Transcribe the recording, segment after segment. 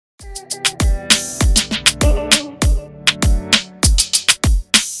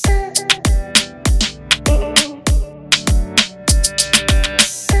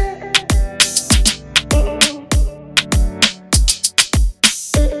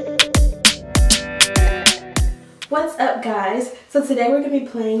What's up, guys? So today we're going to be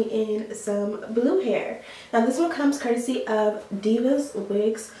playing in some blue hair. Now this one comes courtesy of Divas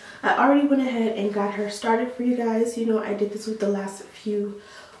Wigs. I already went ahead and got her started for you guys. You know, I did this with the last few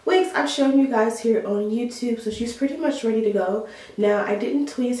wigs I've shown you guys here on YouTube, so she's pretty much ready to go. Now I didn't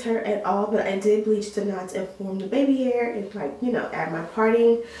tweeze her at all, but I did bleach the knots and form the baby hair and, like, you know, add my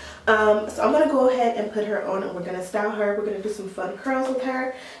parting. So I'm gonna go ahead and put her on and we're gonna style her. We're gonna do some fun curls with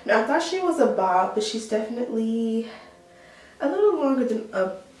her. Now I thought she was a bob, but she's definitely a little longer than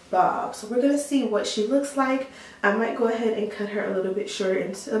a bob, so we're gonna see what she looks like. I might go ahead and cut her a little bit shorter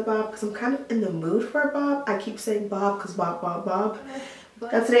into a bob because I'm kind of in the mood for a bob. I keep saying bob because bob.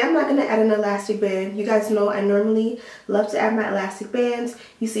 Now today I'm not going to add an elastic band. You guys know I normally love to add my elastic bands.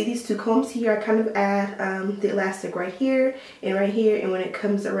 You see these two combs here, I kind of add the elastic right here, and when it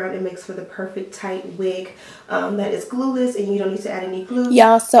comes around it makes for the perfect tight wig that is glueless and you don't need to add any glue.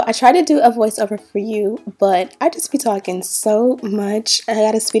 Y'all, so I tried to do a voiceover for you, but I just be talking so much. I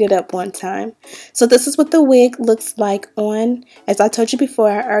gotta speed it up one time. So this is what the wig looks like on. As I told you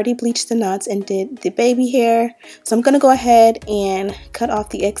before, I already bleached the knots and did the baby hair. So I'm gonna go ahead and cut off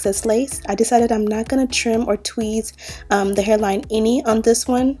the excess lace. I decided I'm not gonna trim or tweeze the hairline any on this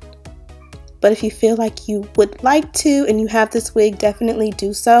one, but if you feel like you would like to and you have this wig, definitely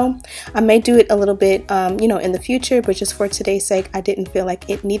do so. I may do it a little bit you know, in the future, but just for today's sake I didn't feel like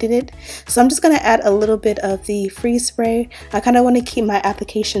it needed it. So I'm just gonna add a little bit of the freeze spray. I kind of want to keep my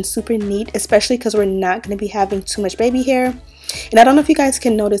application super neat, especially because we're not going to be having too much baby hair. And I don't know if you guys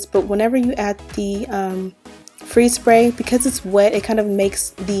can notice, but whenever you add the freeze spray, because it's wet, it kind of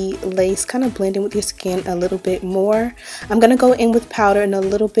makes the lace kind of blend in with your skin a little bit more. I'm gonna go in with powder in a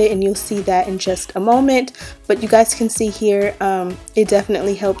little bit and you'll see that in just a moment, but you guys can see here it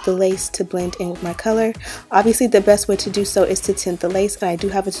definitely helped the lace to blend in with my color. Obviously the best way to do so is to tint the lace, and I do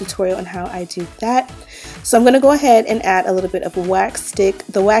have a tutorial on how I do that. So I'm gonna go ahead and add a little bit of wax stick.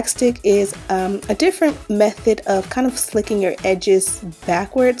 The wax stick is a different method of kind of slicking your edges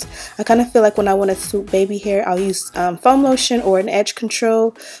backwards. I kind of feel like when I want to swoop baby hair, I'll use foam lotion or an edge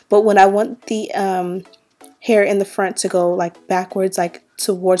control, but when I want the hair in the front to go like backwards, like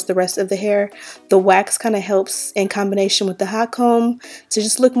towards the rest of the hair, the wax kind of helps in combination with the hot comb to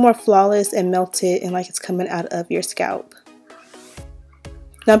just look more flawless and melted and like it's coming out of your scalp.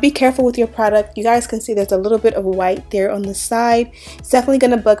 Now be careful with your product. You guys can see there's a little bit of white there on the side. It's definitely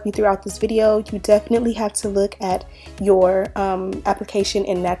going to bug me throughout this video. You definitely have to look at your application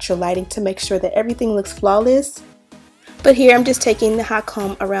in natural lighting to make sure that everything looks flawless. But here I'm just taking the hot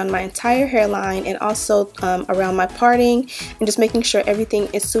comb around my entire hairline and also around my parting and just making sure everything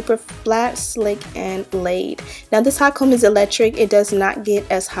is super flat, slick, and laid. Now this hot comb is electric. It does not get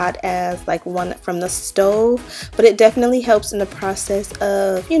as hot as like one from the stove, but it definitely helps in the process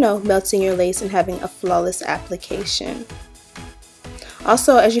of, you know, melting your lace and having a flawless application.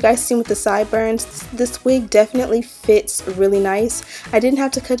 Also, as you guys see with the sideburns, this wig definitely fits really nice. I didn't have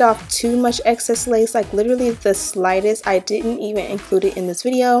to cut off too much excess lace, like literally the slightest. I didn't even include it in this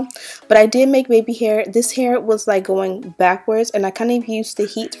video, but I did make baby hair. This hair was like going backwards, and I kind of used the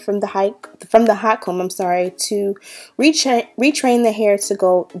heat from the hot comb, to retrain the hair to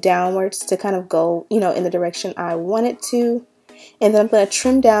go downwards, to kind of go, you know, in the direction I want it to. And then I'm going to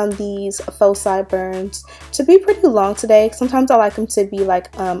trim down these faux sideburns to be pretty long today. Sometimes I like them to be like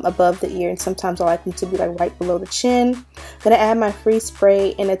above the ear, and sometimes I like them to be like right below the chin. I'm going to add my freeze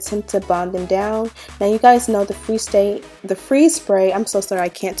spray and attempt to bond them down. Now you guys know the freeze spray, I'm so sorry I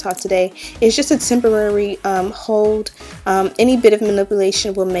can't talk today, is just a temporary hold. Any bit of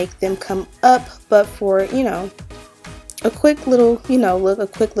manipulation will make them come up, but for, you know, a quick little, you know, look, a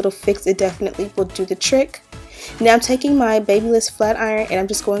quick little fix, it definitely will do the trick. Now I'm taking my Babyless flat iron and I'm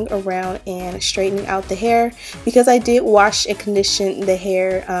just going around and straightening out the hair, because I did wash and condition the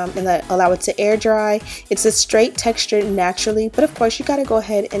hair and allow it to air dry. It's a straight texture naturally, but of course you gotta go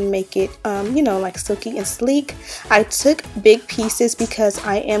ahead and make it you know, like silky and sleek. I took big pieces because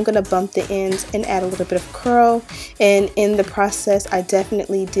I am gonna bump the ends and add a little bit of curl, and in the process I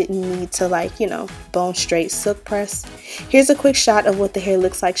definitely didn't need to, like, you know, bone straight silk press. Here's a quick shot of what the hair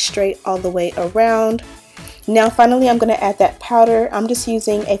looks like straight all the way around. Now finally I'm going to add that powder. I'm just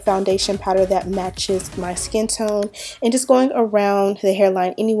using a foundation powder that matches my skin tone and just going around the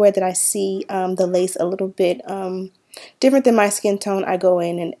hairline anywhere that I see the lace a little bit different than my skin tone, I go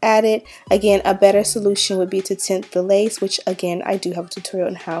in and add it. Again, a better solution would be to tint the lace, which again I do have a tutorial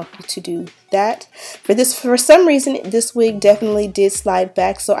on how to do that. For some reason this wig definitely did slide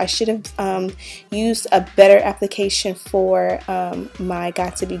back, so I should have used a better application for my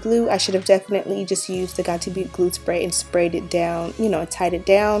Got To Be glue. I should have definitely just used the Got To Be glue spray and sprayed it down, you know, tied it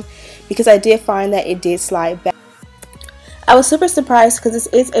down, because I did find that it did slide back. I was super surprised because this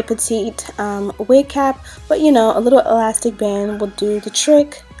is a petite wig cap, but you know, a little elastic band will do the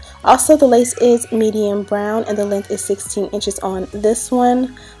trick. Also, the lace is medium brown and the length is 16 inches on this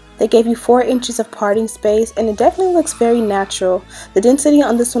one. They gave you 4 inches of parting space and it definitely looks very natural. The density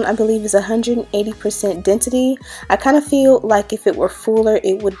on this one I believe is 180% density. I kind of feel like if it were fuller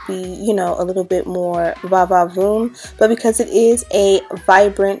it would be, you know, a little bit more va-va-voom. But because it is a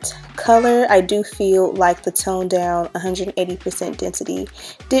vibrant color, I do feel like the toned down 180% density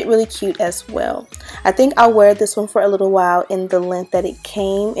did really cute as well. I think I'll wear this one for a little while in the length that it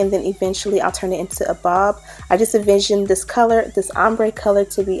came, and then eventually I'll turn it into a bob. I just envisioned this color, this ombre color,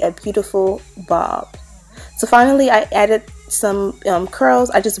 to be a beautiful bob. So finally I added some curls.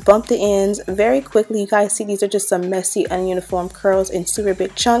 I just bumped the ends very quickly. You guys see these are just some messy ununiform curls in super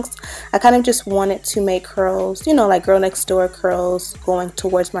big chunks. I kind of just wanted to make curls, you know, like girl next door curls going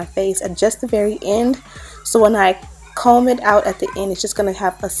towards my face at just the very end. So when I comb it out at the end, it's just going to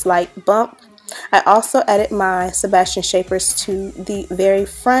have a slight bump. I also added my Sebastian shapers to the very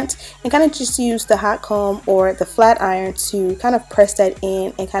front and kind of just used the hot comb or the flat iron to kind of press that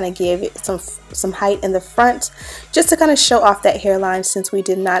in and kind of give it some height in the front, just to kind of show off that hairline, since we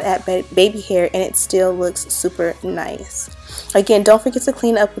did not add baby hair and it still looks super nice. Again, don't forget to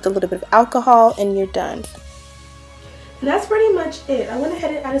clean up with a little bit of alcohol and you're done. And that's pretty much it. I went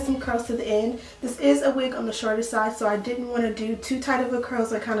ahead and added some curls to the end. This is a wig on the shorter side, so I didn't want to do too tight of a curl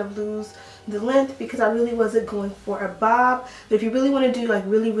so I kind of lose the length, because I really wasn't going for a bob. But if you really want to do like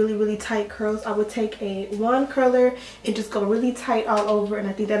really tight curls, I would take a wand curler and just go really tight all over, and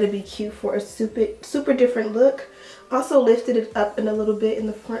I think that'd be cute for a super different look. Also lifted it up in a little bit in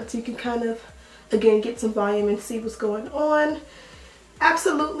the front so you can kind of again get some volume and see what's going on.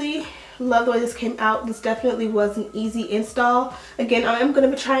 Absolutely love the way this came out. This definitely was an easy install. Again, I am going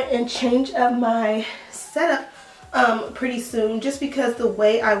to be trying and change up my setup pretty soon, just because the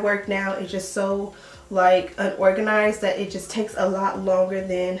way I work now is just so like unorganized that it just takes a lot longer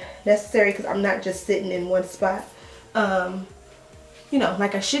than necessary, because I'm not just sitting in one spot you know,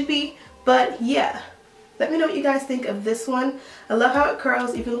 like I should be. But yeah, let me know what you guys think of this one. I love how it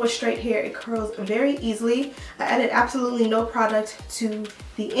curls. Even with straight hair, it curls very easily. I added absolutely no product to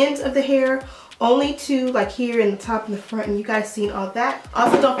the ends of the hair, only to like here in the top and the front, and you guys seen all that.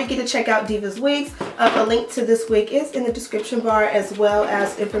 Also, don't forget to check out Divas Wigs. A link to this wig is in the description bar, as well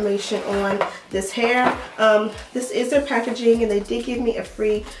as information on this hair. This is their packaging, and they did give me a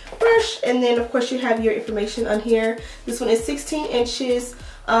free brush, and then of course you have your information on here. This one is 16 inches.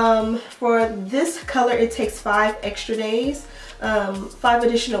 For this color it takes 5 extra days, 5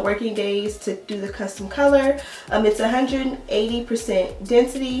 additional working days to do the custom color. It's 180%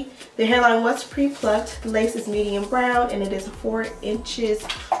 density. The hairline was pre-plucked. The lace is medium brown, and it is 4 inches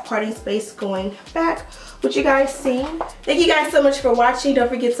parting space going back, which you guys seen. Thank you guys so much for watching. Don't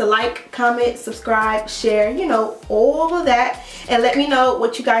forget to like, comment, subscribe, share, you know, all of that, and let me know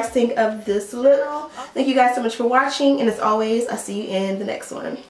what you guys think of this look. Thank you guys so much for watching, and as always, I'll see you in the next one.